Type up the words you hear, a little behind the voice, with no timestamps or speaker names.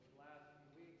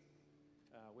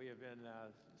We have been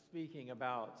speaking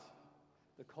about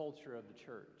the culture of the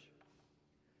church.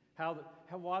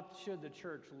 What should the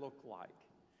church look like?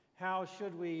 How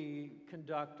should we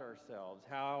conduct ourselves?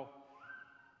 How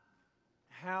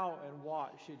and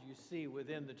what should you see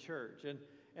within the church?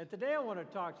 And today I want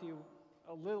to talk to you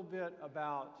a little bit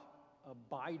about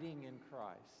abiding in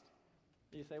Christ.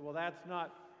 You say, well, that's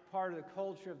not part of the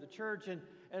culture of the church,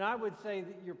 and I would say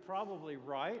that you're probably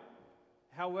right.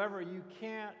 However, you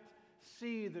can't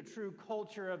see the true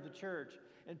culture of the church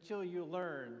until you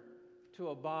learn to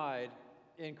abide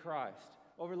in Christ.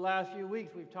 Over the last few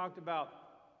weeks, we've talked about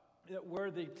that we're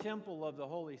the temple of the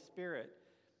Holy Spirit.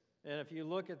 And if you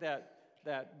look at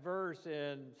that verse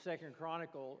in 2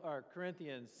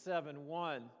 Corinthians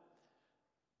 7:1,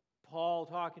 Paul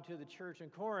talking to the church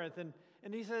in Corinth, and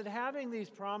he said, having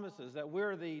these promises that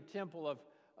we're the temple of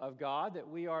God, that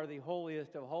we are the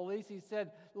holiest of holies, he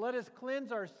said, let us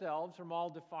cleanse ourselves from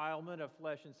all defilement of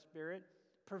flesh and spirit,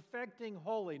 perfecting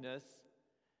holiness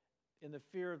in the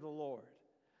fear of the Lord.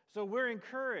 So we're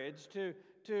encouraged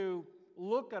to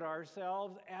look at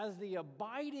ourselves as the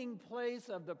abiding place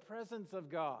of the presence of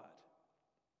God.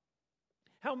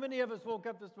 How many of us woke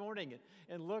up this morning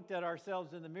and looked at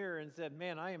ourselves in the mirror and said,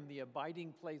 man, I am the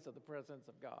abiding place of the presence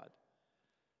of God?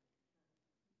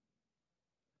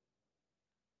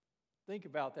 Think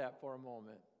about that for a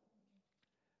moment.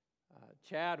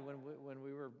 Chad, when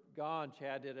we were gone,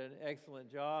 Chad did an excellent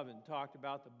job and talked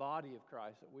about the body of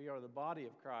Christ, that we are the body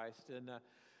of Christ. And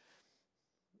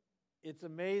it's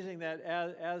amazing that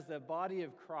as the body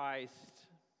of Christ,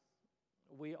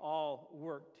 we all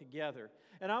work together.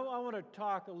 And I want to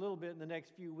talk a little bit in the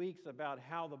next few weeks about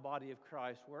how the body of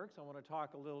Christ works. I want to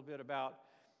talk a little bit about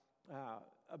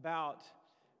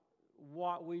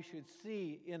what we should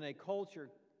see in a culture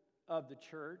of the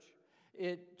church.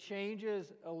 It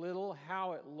changes a little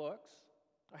how it looks,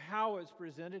 how it's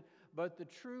presented, but the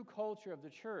true culture of the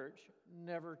church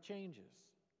never changes.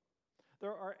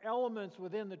 There are elements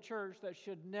within the church that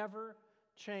should never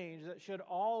change, that should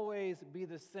always be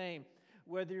the same.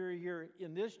 Whether you're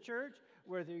in this church,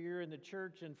 whether you're in the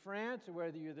church in France, or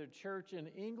whether you're the church in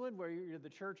England, whether you're the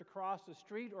church across the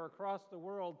street or across the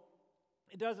world,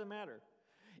 it doesn't matter.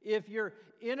 If you're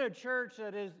in a church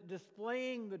that is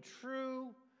displaying the true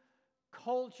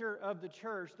culture of the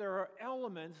church, there are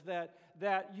elements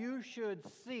that you should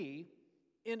see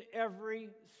in every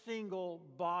single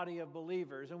body of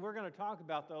believers. And we're going to talk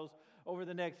about those over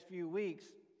the next few weeks.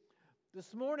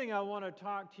 This morning I want to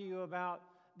talk to you about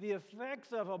the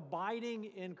effects of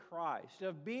abiding in Christ,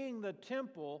 of being the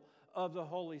temple of the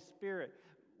Holy Spirit,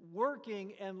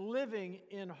 working and living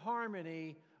in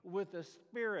harmony with the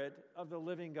Spirit of the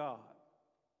living God.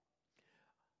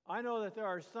 I know that there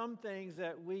are some things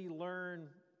that we learn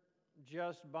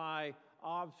just by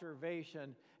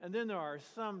observation, and then there are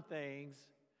some things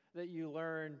that you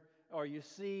learn or you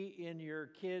see in your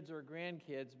kids or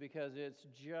grandkids because it's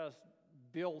just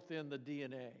built in the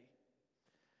DNA.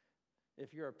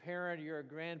 If you're a parent, you're a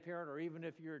grandparent, or even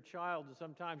if you're a child,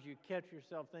 sometimes you catch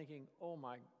yourself thinking, oh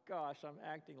my gosh, I'm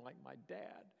acting like my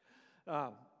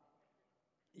dad.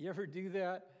 You ever do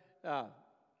that?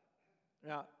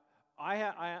 Now,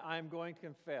 I'm going to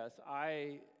confess,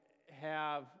 I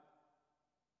have,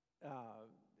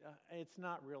 it's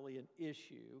not really an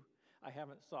issue. I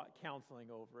haven't sought counseling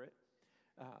over it.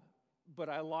 But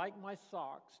I like my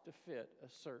socks to fit a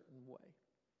certain way.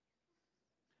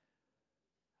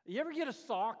 You ever get a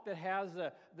sock that has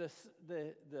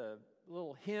the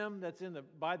little hem that's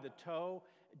by the toe?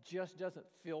 It just doesn't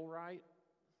feel right?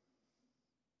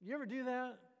 You ever do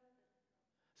that?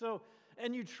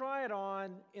 And you try it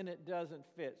on and it doesn't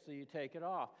fit, so you take it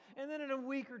off. And then in a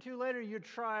week or two later, you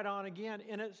try it on again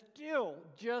and it still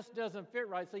just doesn't fit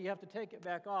right, so you have to take it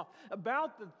back off.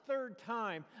 About the third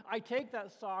time, I take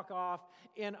that sock off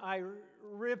and I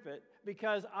rip it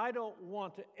because I don't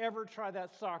want to ever try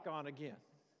that sock on again.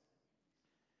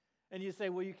 And you say,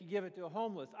 well, you could give it to a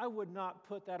homeless. I would not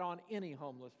put that on any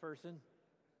homeless person.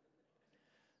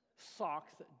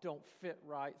 Socks that don't fit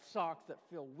right, socks that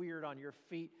feel weird on your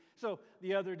feet. So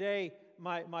the other day,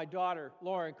 my daughter,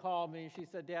 Lauren, called me and she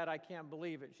said, Dad, I can't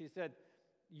believe it. She said,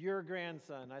 your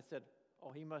grandson. I said,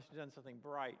 oh, he must have done something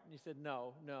bright. And he said,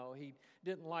 no, he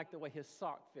didn't like the way his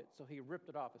sock fit, so he ripped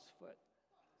it off his foot.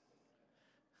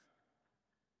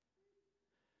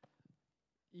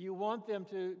 You want them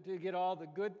to get all the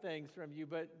good things from you,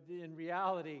 but in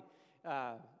reality,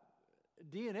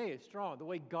 DNA is strong. The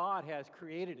way God has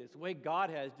created us, the way God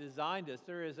has designed us,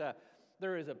 there is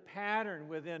a pattern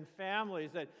within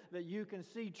families that you can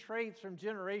see traits from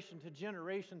generation to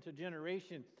generation to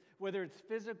generation, whether it's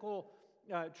physical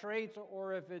traits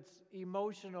or if it's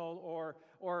emotional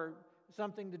or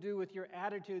something to do with your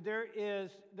attitude.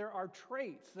 There are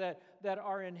traits that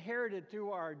are inherited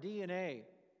through our DNA.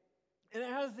 And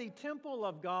as the temple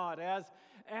of God, as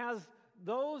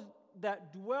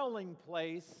that dwelling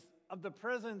place of the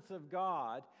presence of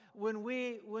God, when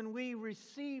we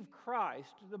receive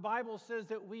Christ, the Bible says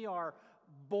that we are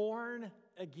born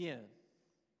again.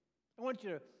 I want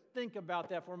you to think about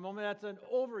that for a moment. That's an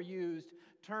overused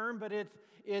term, but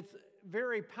it's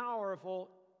very powerful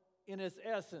in its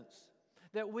essence,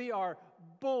 that we are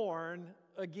born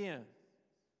again.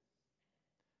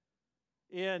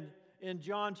 In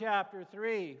John chapter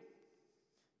 3,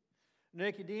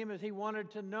 Nicodemus, he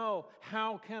wanted to know,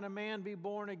 how can a man be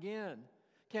born again?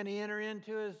 Can he enter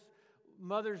into his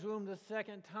mother's womb the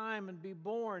second time and be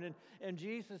born? And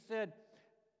Jesus said,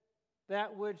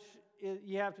 that which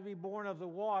you have to be born of the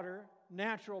water,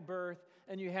 natural birth,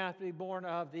 and you have to be born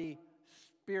of the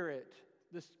Spirit,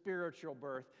 the spiritual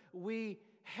birth. We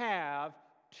have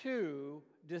two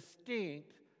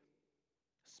distinct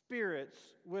spirits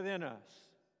within us.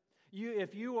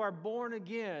 If you are born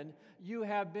again, you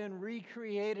have been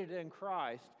recreated in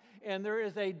Christ. And there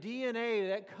is a DNA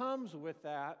that comes with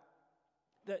that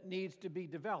needs to be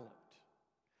developed,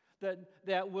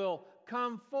 that will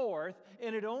come forth.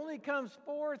 And it only comes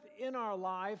forth in our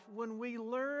life when we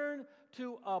learn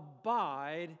to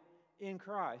abide in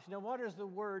Christ. Now, what does the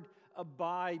word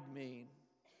abide mean?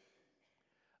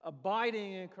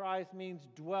 Abiding in Christ means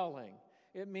dwelling.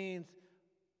 It means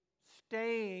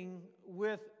staying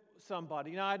with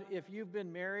somebody. Now, if you've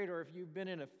been married or if you've been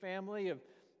in a family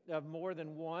of more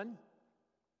than one,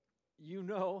 you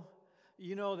know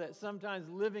that sometimes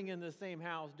living in the same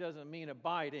house doesn't mean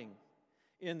abiding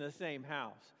in the same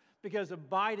house. Because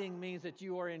abiding means that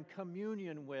you are in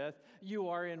communion with, you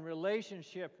are in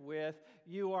relationship with,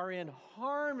 you are in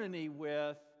harmony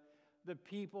with the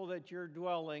people that you're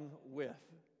dwelling with.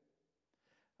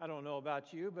 I don't know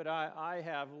about you, but I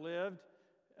have lived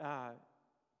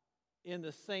in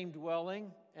the same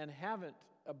dwelling and haven't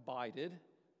abided,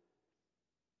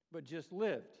 but just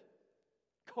lived,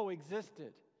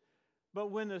 coexisted.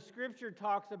 But when the Scripture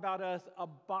talks about us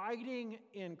abiding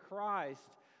in Christ,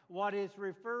 what it's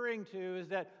referring to is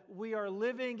that we are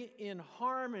living in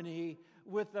harmony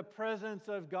with the presence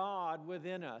of God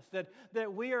within us.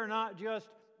 That we are not just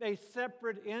a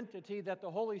separate entity, that the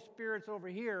Holy Spirit's over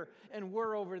here and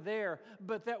we're over there,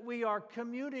 but that we are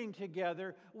communing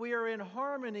together, we are in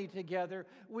harmony together,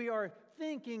 we are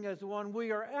thinking as one,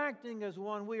 we are acting as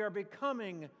one, we are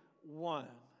becoming one.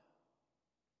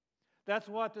 That's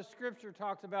what the Scripture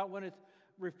talks about when it's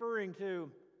referring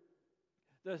to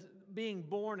the being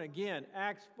born again.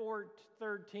 Acts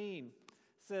 4:13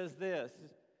 says this.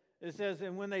 It says,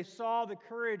 and when they saw the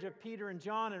courage of Peter and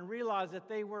John and realized that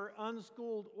they were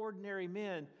unschooled, ordinary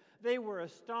men, they were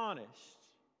astonished.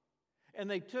 And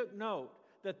they took note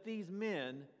that these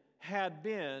men had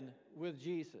been with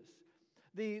Jesus.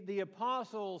 The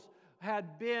apostles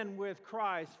had been with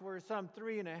Christ for some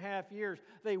 3.5 years.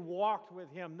 They walked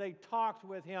with Him. They talked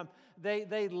with Him.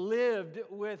 They lived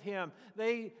with Him.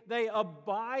 They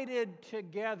abided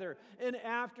together. And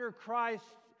after Christ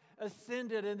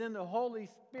ascended and then the Holy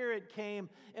Spirit came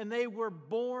and they were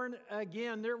born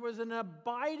again, there was an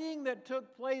abiding that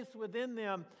took place within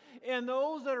them. And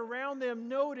those that around them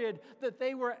noted that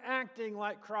they were acting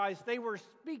like Christ. They were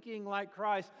speaking like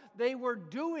Christ. They were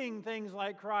doing things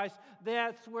like Christ.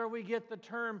 That's where we get the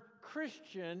term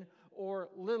Christian or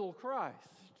little Christ.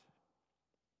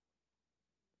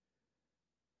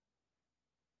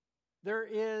 There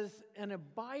is an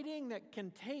abiding that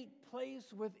can take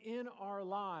place within our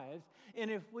lives. And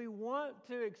if we want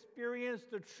to experience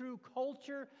the true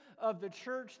culture of the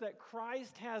church that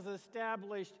Christ has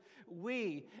established,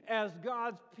 we, as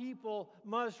God's people,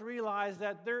 must realize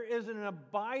that there is an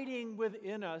abiding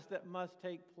within us that must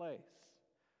take place.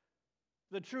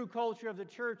 The true culture of the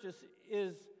church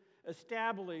is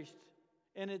established,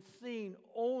 and it's seen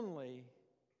only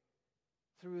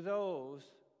through those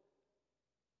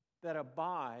that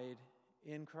abide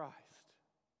in Christ.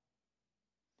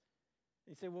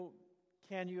 You say, well,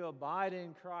 can you abide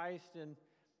in Christ and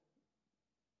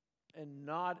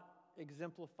not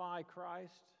exemplify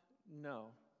Christ? No.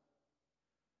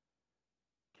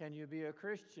 Can you be a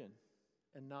Christian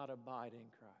and not abide in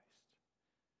Christ?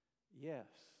 Yes.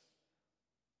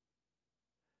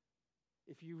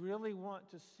 If you really want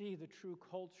to see the true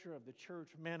culture of the church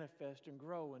manifest and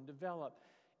grow and develop,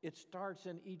 it starts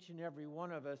in each and every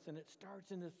one of us, and it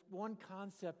starts in this one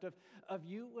concept of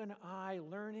you and I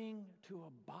learning to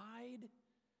abide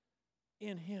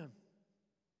in Him.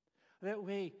 That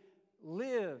we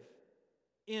live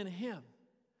in Him.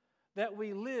 that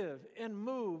we live and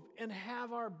move and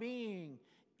have our being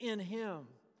in Him.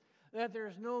 That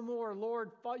there's no more,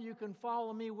 Lord, you can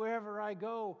follow me wherever I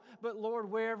go, but Lord,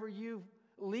 wherever you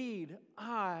lead,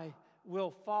 I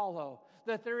will follow.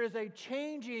 That there is a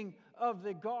changing of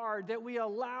the guard, that we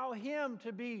allow Him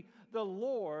to be the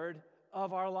Lord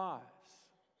of our lives.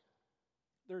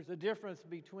 There's a difference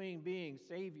between being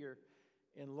Savior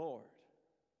and Lord.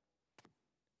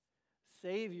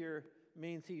 Savior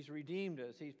means He's redeemed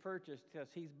us, He's purchased us,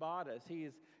 He's bought us, He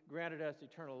has granted us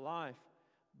eternal life.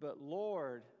 But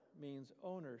Lord means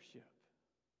ownership.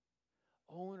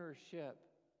 Ownership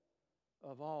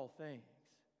of all things.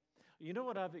 You know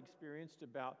what I've experienced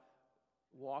about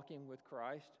walking with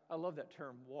Christ? I love that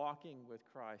term, walking with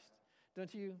Christ.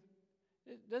 Don't you?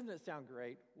 Doesn't it sound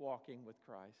great, walking with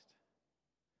Christ?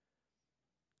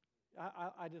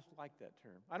 I just like that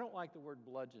term. I don't like the word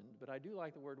bludgeoned, but I do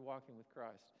like the word walking with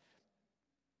Christ.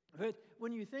 But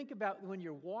when you think about when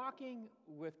you're walking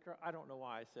with Christ, I don't know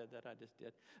why I said that, I just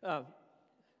did.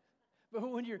 But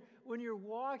when you're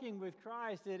walking with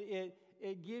Christ,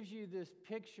 it gives you this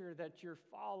picture that you're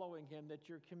following Him, that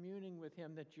you're communing with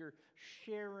Him, that you're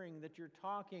sharing, that you're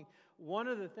talking. One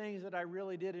of the things that I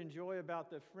really did enjoy about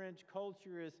the French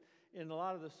culture is in a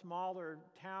lot of the smaller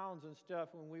towns and stuff,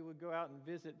 when we would go out and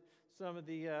visit some of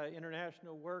the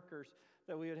international workers,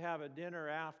 that we would have a dinner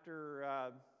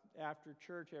after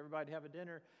church. Everybody'd have a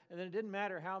dinner, and then it didn't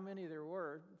matter how many there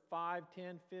were, 5,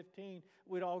 10, 15,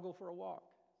 we'd all go for a walk.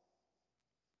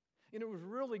 And it was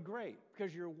really great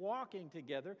because you're walking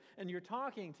together and you're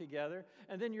talking together,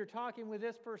 and then you're talking with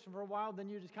this person for a while, then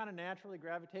you just kind of naturally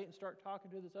gravitate and start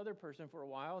talking to this other person for a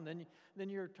while, and then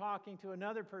you're talking to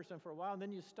another person for a while, and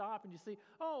then you stop and you see,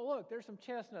 oh, look, there's some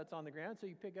chestnuts on the ground, so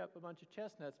you pick up a bunch of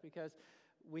chestnuts because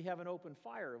we have an open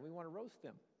fire and we want to roast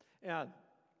them. And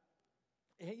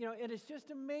and it's just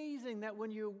amazing that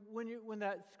when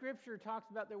that scripture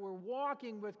talks about that we're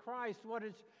walking with Christ, what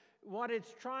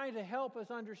it's trying to help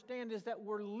us understand is that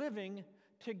we're living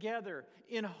together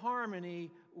in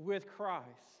harmony with Christ.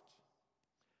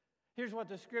 Here's what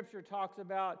the scripture talks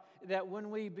about, that when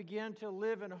we begin to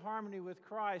live in harmony with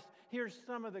Christ, here's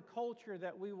some of the culture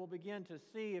that we will begin to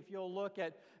see. If you'll look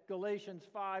at Galatians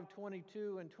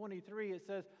 5:22 and 23, it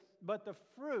says, "But the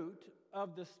fruit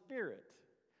of the Spirit."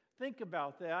 Think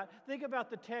about that. Think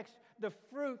about the text, the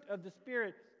fruit of the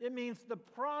Spirit. It means the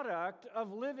product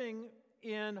of living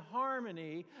in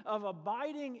harmony, of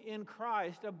abiding in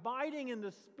Christ, abiding in the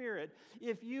Spirit.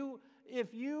 If you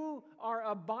are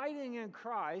abiding in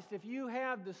Christ, if you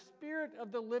have the Spirit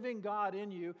of the living God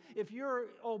in you, if you're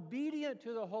obedient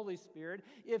to the Holy Spirit,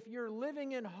 if you're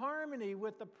living in harmony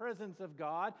with the presence of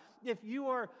God, if you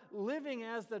are living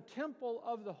as the temple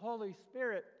of the Holy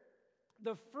Spirit,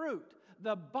 the fruit,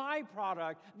 the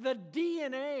byproduct, the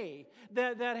DNA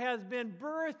that has been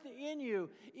birthed in you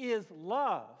is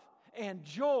love and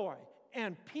joy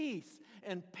and peace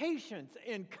and patience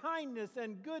and kindness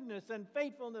and goodness and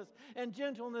faithfulness and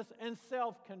gentleness and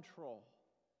self-control.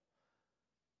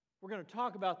 We're going to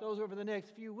talk about those over the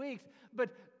next few weeks, but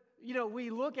we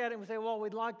look at it and we say, well,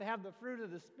 we'd like to have the fruit of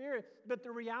the Spirit, but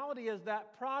the reality is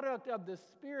that product of the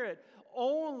Spirit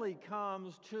only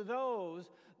comes to those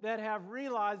that have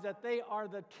realized that they are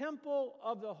the temple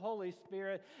of the Holy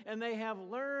Spirit and they have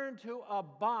learned to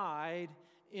abide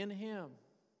in Him,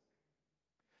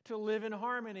 to live in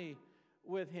harmony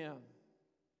with Him.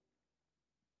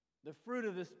 The fruit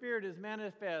of the Spirit is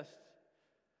manifest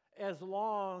as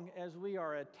long as we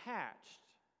are attached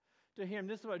to Him.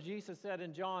 This is what Jesus said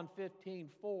in John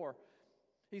 15:4.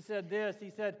 He said this, He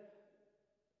said,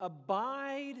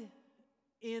 "Abide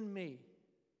in me,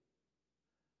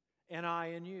 and I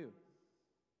in you."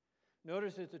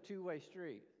 Notice it's a two-way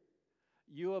street.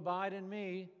 You abide in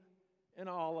me, and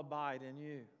I'll abide in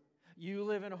you. You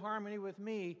live in harmony with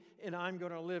me, and I'm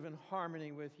going to live in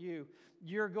harmony with you.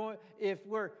 If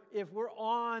we're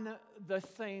on the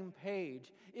same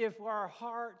page, if our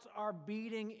hearts are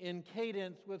beating in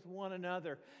cadence with one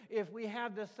another, if we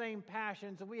have the same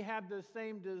passions, if we have the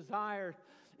same desires,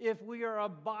 if we are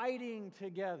abiding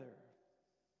together.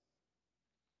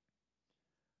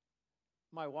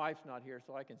 My wife's not here,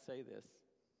 so I can say this.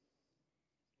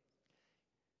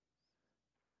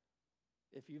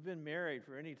 If you've been married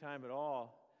for any time at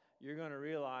all, you're going to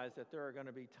realize that there are going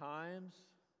to be times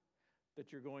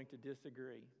that you're going to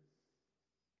disagree.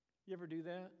 You ever do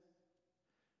that?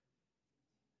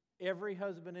 Every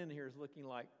husband in here is looking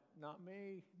like, not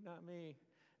me, not me.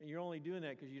 And you're only doing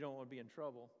that because you don't want to be in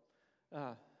trouble.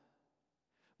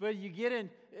 But you get in,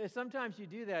 sometimes you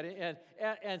do that,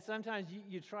 and sometimes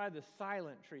you try the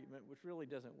silent treatment, which really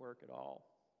doesn't work at all.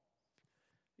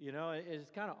 You know, it's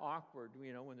kind of awkward,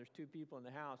 you know, when there's two people in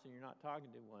the house and you're not talking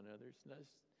to one another.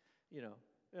 You know,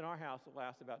 in our house it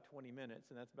lasts about 20 minutes,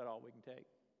 and that's about all we can take.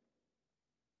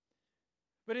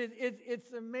 But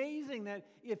it's amazing that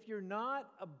if you're not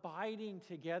abiding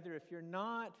together, if you're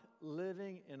not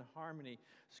living in harmony,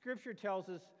 Scripture tells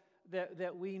us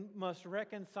that we must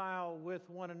reconcile with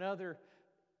one another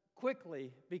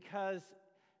quickly, because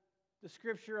the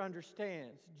Scripture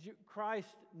understands,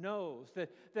 Christ knows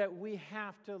that we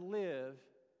have to live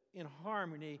in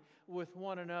harmony with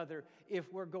one another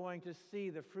if we're going to see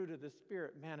the fruit of the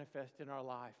Spirit manifest in our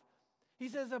life. He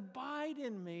says, abide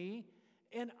in me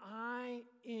and I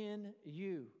in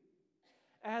you.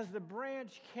 As the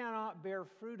branch cannot bear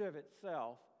fruit of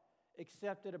itself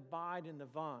except it abide in the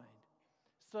vine,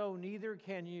 so neither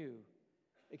can you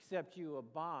except you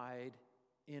abide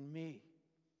in me.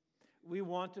 We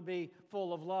want to be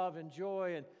full of love and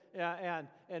joy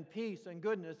and peace and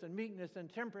goodness and meekness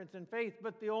and temperance and faith,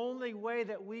 but the only way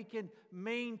that we can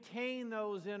maintain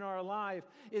those in our life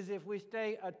is if we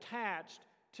stay attached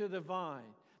to the vine.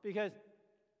 Because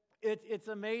it's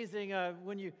amazing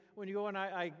when you go, and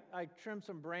I trimmed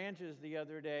some branches the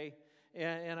other day,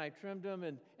 and I trimmed them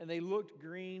and they looked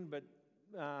green, but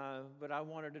I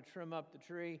wanted to trim up the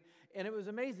tree, and it was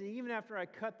amazing. Even after I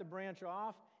cut the branch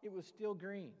off, it was still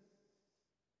green.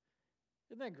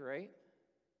 Isn't that great?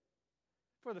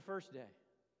 For the first day.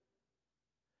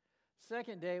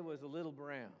 Second day was a little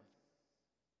brown.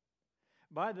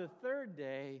 By the third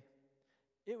day,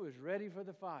 it was ready for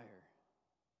the fire.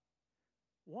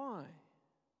 Why?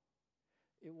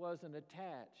 It wasn't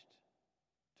attached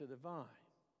to the vine.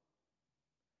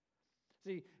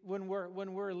 See, when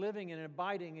we're living and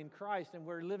abiding in Christ, and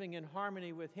we're living in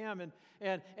harmony with Him,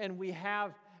 and we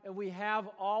have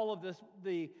all of this,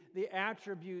 the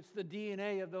attributes, the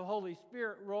DNA of the Holy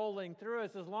Spirit rolling through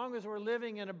us, as long as we're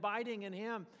living and abiding in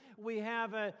Him, we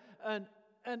have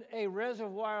a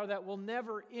reservoir that will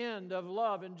never end of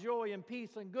love and joy and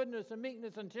peace and goodness and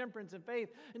meekness and temperance and faith.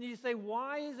 And you say,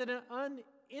 why is it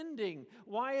unending?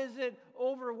 Why is it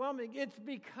overwhelming? It's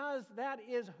because that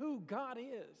is who God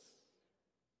is.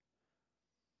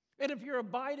 And if you're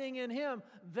abiding in Him,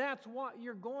 that's what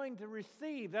you're going to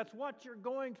receive. That's what you're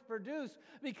going to produce,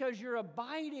 because you're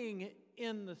abiding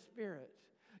in the Spirit.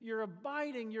 You're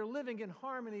abiding, you're living in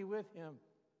harmony with Him.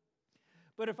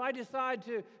 But if I decide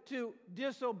to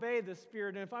disobey the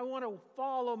Spirit, and if I want to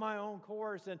follow my own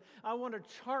course, and I want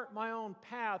to chart my own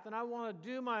path, and I want to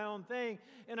do my own thing,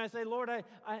 and I say, Lord,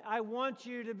 I want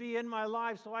you to be in my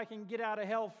life so I can get out of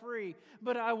hell free,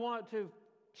 but I want to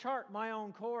chart my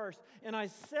own course, and I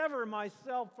sever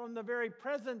myself from the very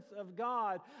presence of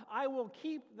God, I will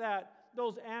keep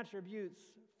those attributes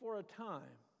for a time.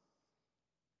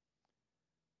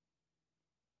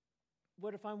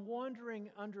 But if I'm wandering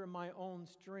under my own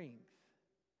strength,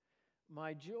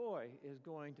 my joy is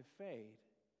going to fade.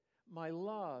 My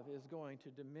love is going to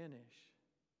diminish.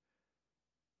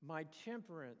 My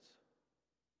temperance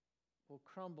will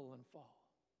crumble and fall,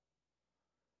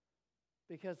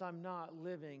 because I'm not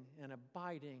living and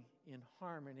abiding in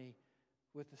harmony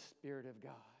with the Spirit of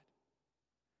God.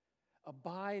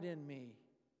 Abide in me,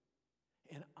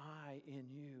 and I in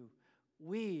you.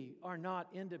 We are not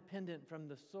independent from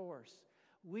the source.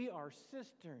 We are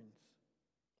cisterns,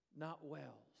 not wells.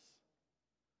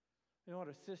 You know what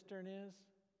a cistern is?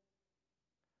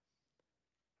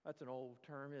 That's an old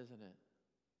term, isn't it?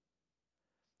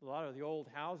 A lot of the old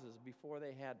houses, before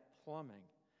they had plumbing,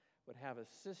 would have a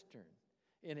cistern.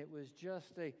 And it was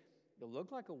just it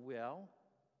looked like a well,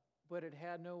 but it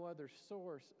had no other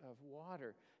source of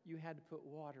water. You had to put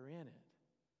water in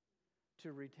it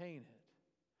to retain it.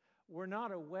 We're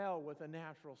not a well with a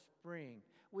natural spring.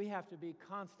 We have to be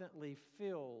constantly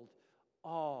filled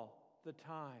all the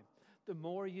time. The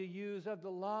more you use of the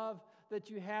love that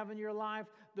you have in your life,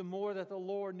 the more that the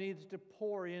Lord needs to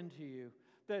pour into you.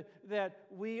 That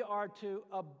we are to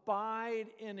abide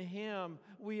in Him.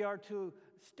 We are to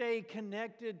stay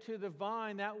connected to the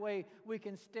vine. That way we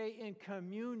can stay in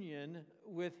communion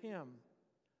with Him.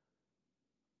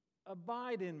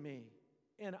 Abide in me,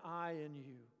 and I in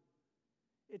you.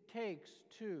 It takes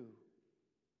two.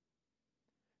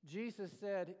 Jesus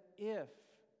said, if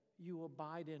you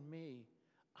abide in me,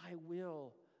 I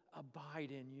will abide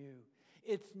in you.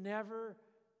 It's never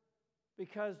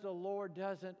because the Lord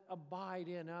doesn't abide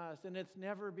in us, and it's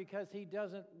never because He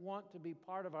doesn't want to be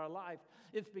part of our life.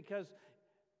 It's because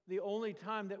the only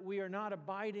time that we are not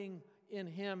abiding in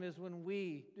Him is when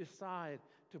we decide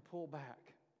to pull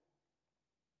back.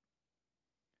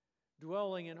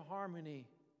 Dwelling in harmony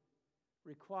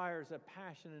requires a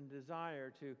passion and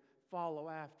desire to follow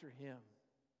after Him.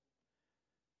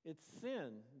 It's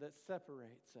sin that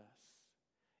separates us.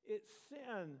 It's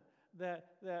sin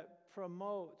that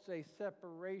promotes a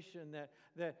separation,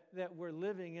 that we're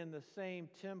living in the same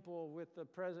temple with the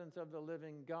presence of the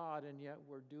living God, and yet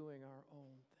we're doing our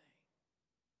own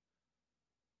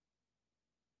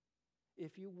thing.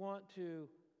 If you want to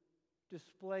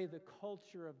display the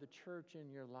culture of the church in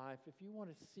your life, if you want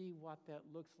to see what that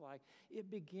looks like,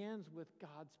 it begins with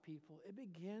God's people. It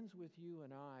begins with you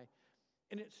and I.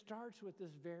 And it starts with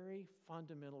this very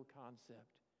fundamental concept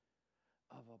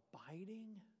of abiding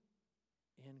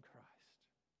in Christ.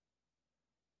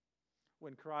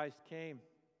 When Christ came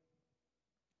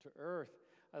to earth,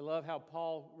 I love how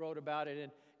Paul wrote about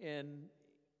it in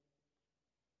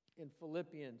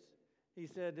Philippians. He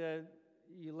said,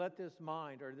 you let this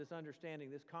mind or this understanding,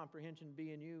 this comprehension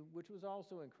be in you, which was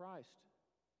also in Christ,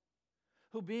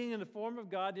 who being in the form of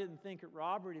God didn't think it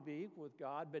robbery to be equal with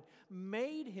God, but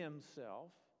made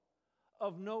himself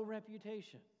of no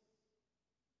reputation.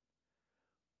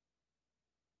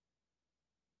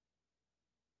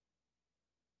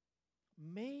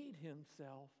 Made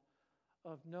himself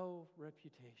of no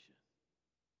reputation.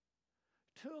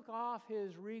 Took off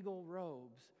his regal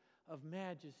robes of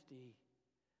majesty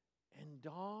and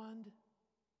donned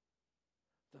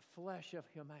the flesh of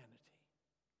humanity.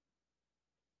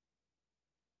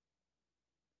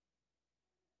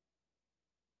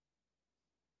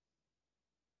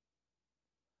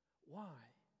 Why?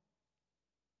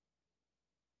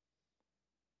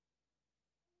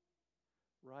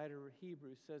 Writer of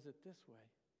Hebrews says it this way: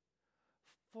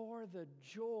 for the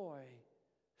joy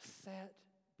set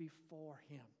before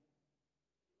him,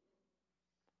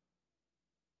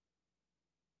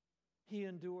 he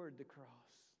endured the cross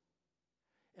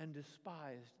and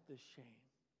despised the shame.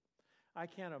 I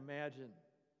can't imagine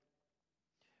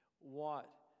what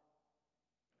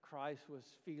Christ was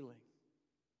feeling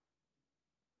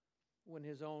when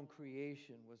his own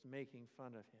creation was making fun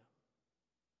of him.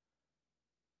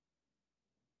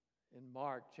 In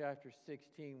Mark chapter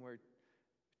 16, where it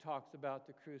talks about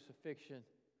the crucifixion,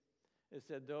 it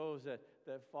said those that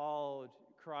followed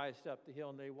Christ up the hill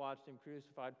and they watched him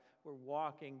crucified were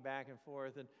walking back and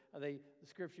forth, and the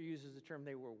scripture uses the term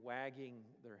they were wagging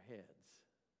their heads,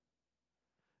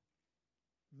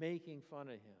 making fun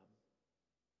of him.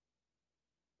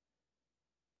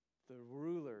 The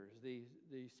rulers, the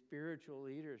spiritual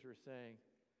leaders were saying,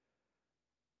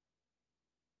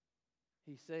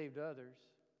 he saved others,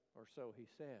 or so he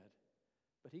said,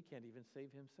 but he can't even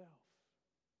save himself.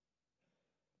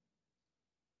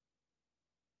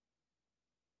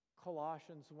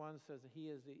 Colossians 1 says that he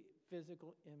is the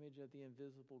physical image of the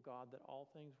invisible God, that all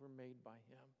things were made by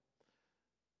him.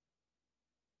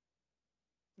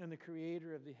 And the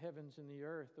creator of the heavens and the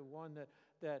earth, the one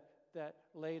that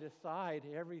laid aside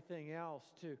everything else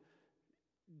to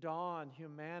don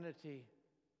humanity,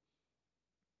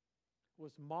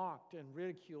 was mocked and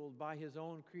ridiculed by his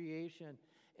own creation,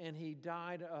 and he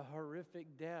died a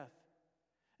horrific death.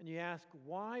 And you ask,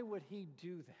 why would he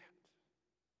do that?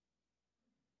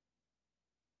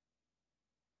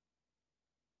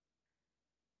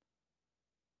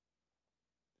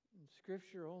 And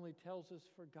Scripture only tells us,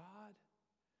 for God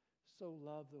so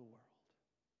loved the world,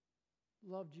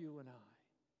 loved you and I,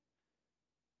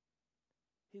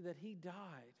 that he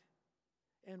died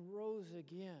and rose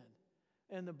again.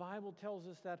 And the Bible tells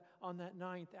us that on that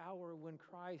 9th hour when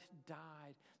Christ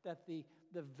died, that the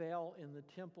veil in the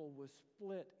temple was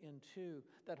split in two,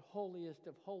 that holiest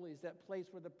of holies, that place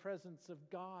where the presence of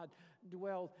God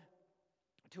dwelled,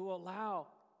 to allow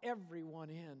everyone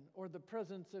in, or the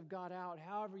presence of God out,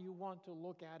 however you want to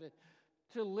look at it,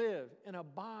 to live and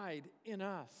abide in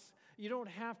us. You don't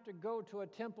have to go to a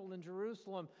temple in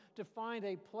Jerusalem to find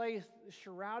a place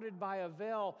shrouded by a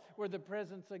veil where the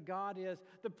presence of God is.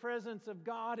 The presence of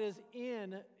God is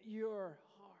in your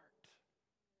heart.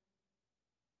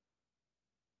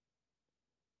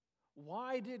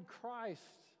 Why did Christ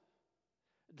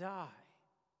die?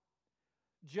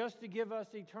 Just to give us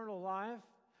eternal life?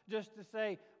 Just to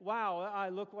say, wow,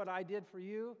 look what I did for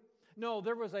you? No,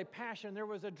 there was a passion, there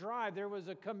was a drive, there was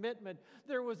a commitment,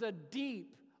 there was a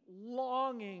deep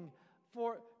longing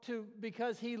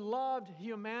because he loved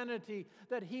humanity,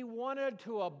 that he wanted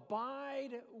to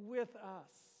abide with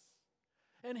us.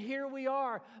 And here we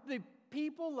are, the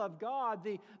people of God,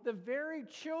 the very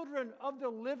children of the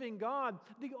living God,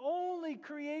 the only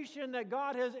creation that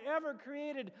God has ever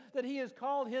created, that he has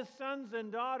called his sons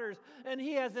and daughters. And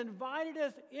he has invited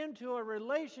us into a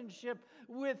relationship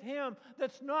with him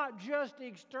that's not just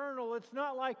external. It's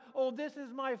not like, oh, this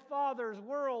is my Father's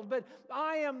world, but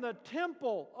I am the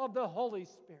temple of the Holy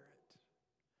Spirit.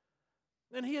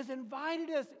 And he has invited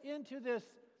us into this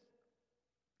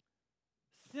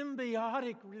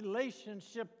symbiotic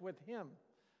relationship with Him.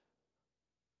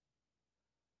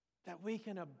 That we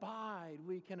can abide,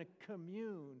 we can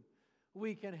commune,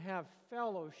 we can have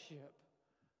fellowship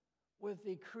with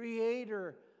the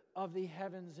Creator of the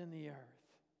heavens and the earth.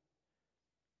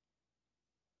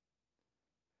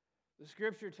 The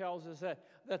Scripture tells us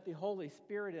that the Holy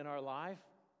Spirit in our life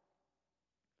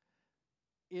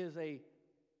is a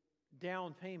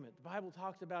down payment. The Bible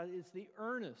talks about it, it's the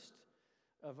earnest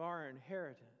of our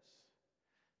inheritance.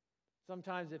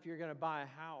 Sometimes if you're going to buy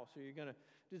a house or you're going to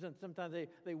do something, sometimes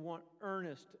they want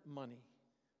earnest money.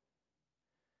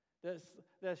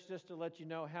 That's just to let you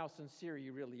know how sincere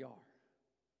you really are.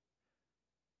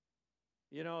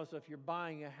 You know, so if you're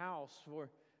buying a house for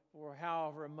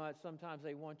however much, sometimes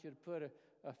they want you to put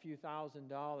a few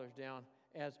 $1,000s down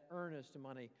as earnest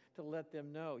money to let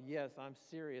them know, yes, I'm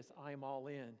serious, I'm all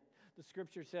in. The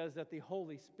Scripture says that the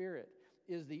Holy Spirit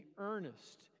is the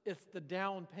earnest, it's the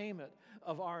down payment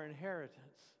of our inheritance.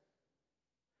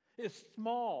 It's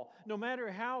small. No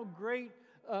matter how great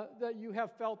that you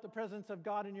have felt the presence of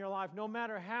God in your life, no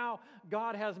matter how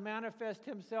God has manifested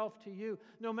Himself to you,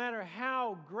 no matter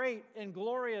how great and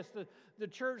glorious the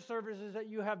church services that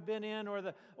you have been in,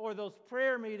 or those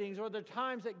prayer meetings, or the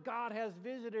times that God has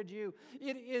visited you,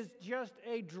 it is just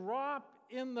a drop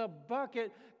in the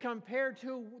bucket compared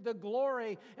to the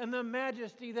glory and the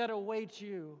majesty that awaits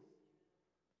you.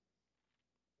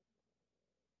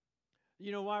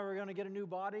 You know why we're going to get a new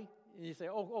body? And you say,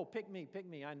 oh, pick me,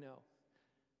 I know.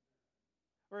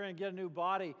 We're going to get a new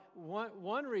body.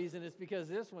 One reason is because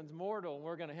this one's mortal, and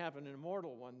we're going to have an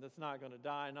immortal one that's not going to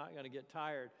die, not going to get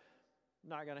tired,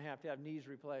 not going to have knees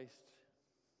replaced.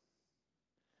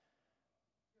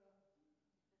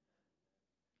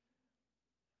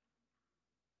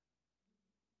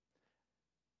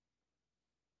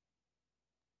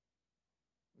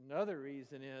 Another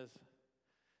reason is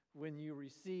when you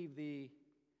receive the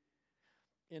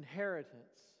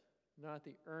inheritance, not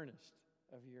the earnest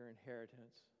of your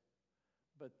inheritance,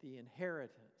 but the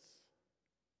inheritance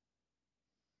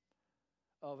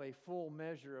of a full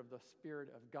measure of the Spirit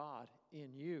of God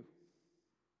in you,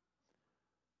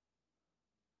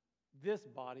 this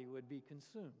body would be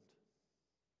consumed.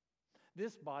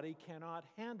 This body cannot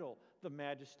handle the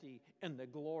majesty and the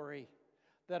glory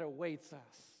that awaits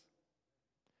us.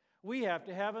 We have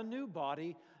to have a new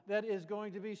body that is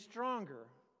going to be stronger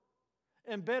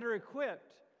and better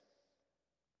equipped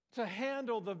to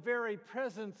handle the very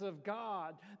presence of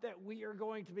God that we are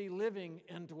going to be living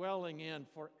and dwelling in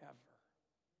forever.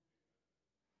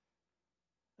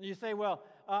 And you say, well,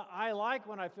 I like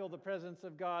when I feel the presence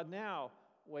of God now.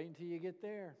 Wait until you get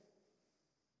there.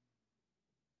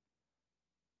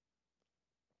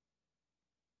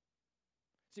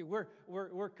 See,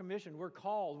 we're commissioned, we're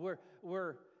called,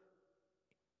 we're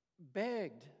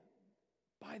begged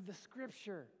by the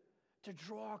Scripture to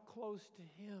draw close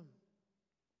to Him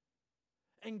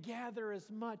and gather as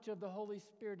much of the Holy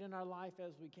Spirit in our life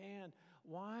as we can.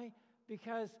 Why?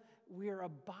 Because we're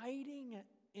abiding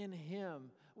in Him.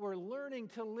 We're learning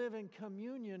to live in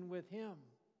communion with Him.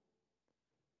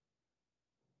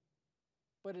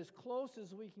 But as close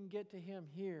as we can get to Him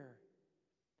here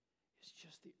is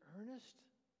just the earnest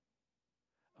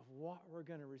of what we're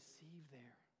going to receive there.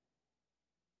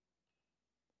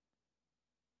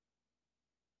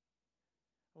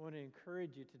 I want to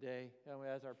encourage you today,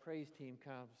 as our praise team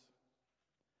comes,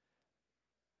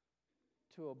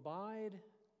 to abide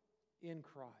in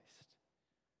Christ.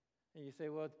 And you say,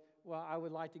 well, I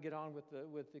would like to get on with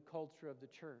the culture of the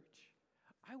church.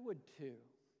 I would too.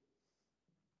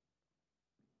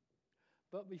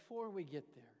 But before we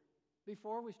get there,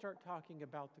 before we start talking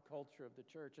about the culture of the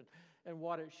church and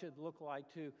what it should look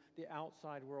like to the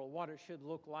outside world, what it should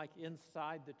look like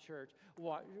inside the church,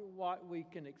 what we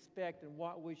can expect and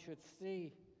what we should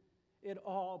see, it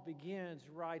all begins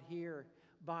right here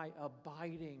by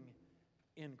abiding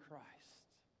in Christ,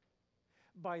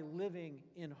 by living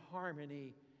in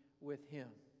harmony with Him.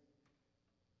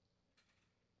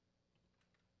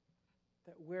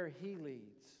 That where He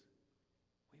leads,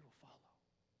 we will follow.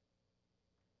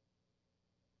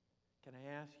 Can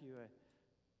I ask you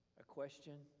a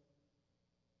question?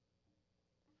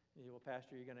 You say, well,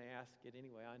 Pastor, you're going to ask it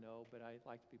anyway, I know, but I'd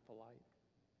like to be polite.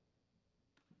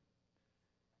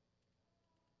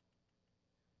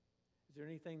 Is there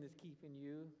anything that's keeping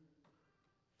you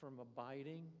from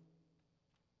abiding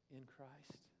in Christ?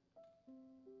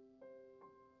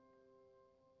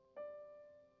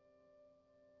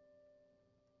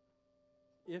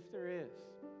 If there is,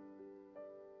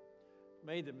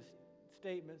 made the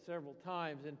statement several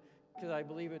times, and because I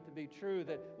believe it to be true,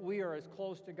 that we are as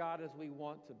close to God as we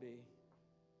want to be.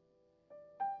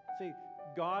 See,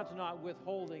 God's not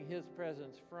withholding His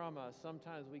presence from us.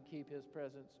 Sometimes we keep His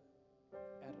presence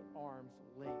at an arm's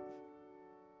length.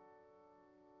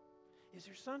 Is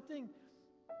there something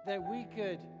that we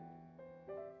could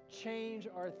change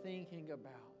our thinking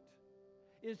about?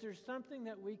 Is there something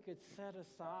that we could set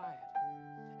aside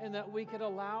and that we could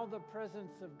allow the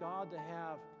presence of God to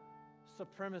have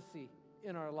supremacy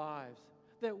in our lives,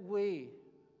 that we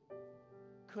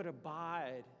could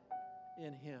abide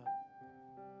in Him?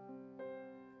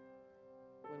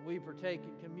 When we partake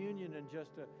in communion in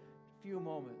just a few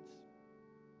moments,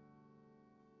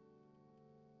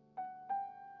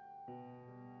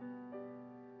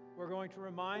 we're going to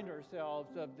remind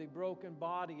ourselves of the broken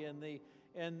body and the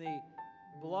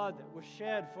blood that was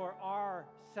shed for our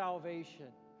salvation,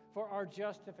 for our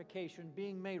justification,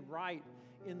 being made right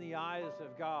in the eyes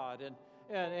of God.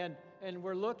 And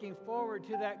we're looking forward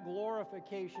to that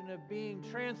glorification of being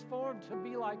transformed to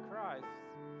be like Christ.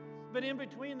 But in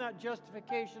between that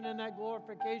justification and that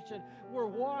glorification, we're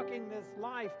walking this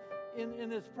life in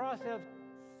this process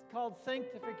called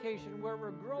sanctification, where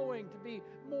we're growing to be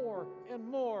more and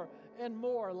more and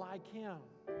more like Him.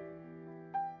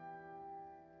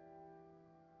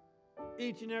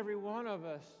 Each and every one of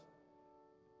us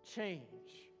change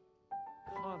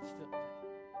constantly.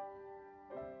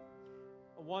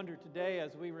 I wonder today,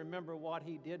 as we remember what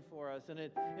He did for us, and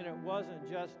it wasn't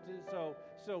just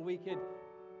so we could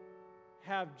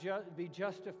be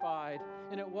justified,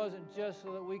 and it wasn't just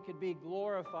so that we could be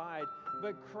glorified,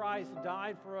 but Christ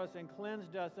died for us and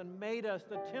cleansed us and made us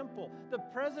the temple, the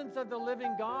presence of the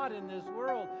living God in this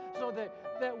world, so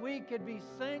that we could be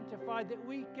sanctified, that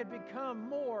we could become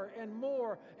more and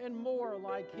more and more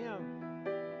like Him.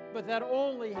 But that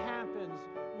only happens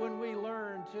when we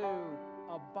learn to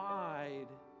abide,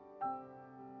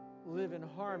 live in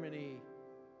harmony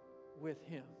with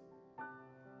Him.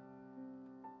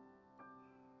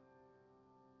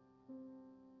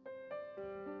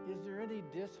 Is there any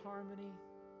disharmony?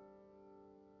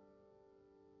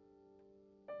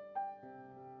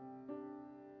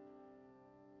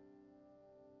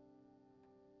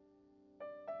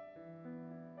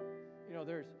 You know,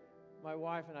 there's my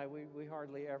wife and I, we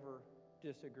hardly ever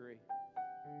disagree.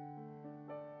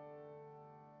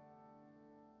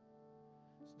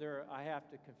 So I have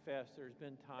to confess, there's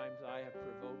been times I have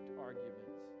provoked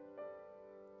arguments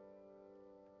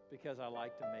because I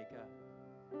like to make up.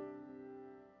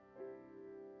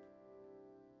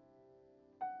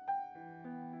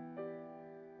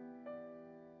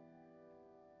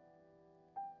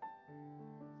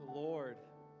 The Lord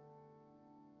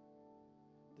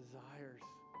desires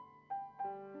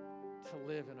to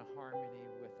live in a harmony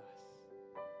with us.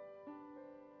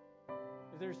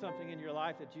 If there's something in your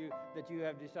life that you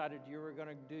have decided you were going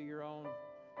to do your own,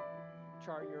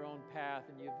 chart your own path,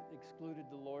 and you've excluded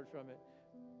the Lord from it,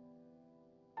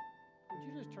 would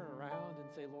you just turn around and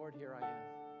say, Lord, here I am.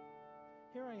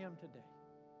 Here I am today.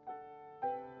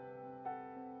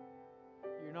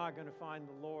 You're not going to find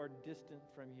the Lord distant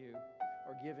from you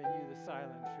or giving you the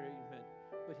silent treatment,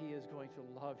 but He is going to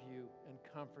love you and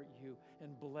comfort you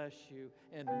and bless you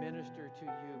and minister to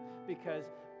you, because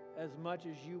as much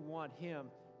as you want Him,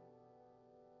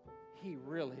 He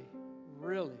really,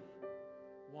 really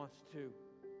wants to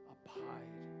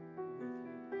abide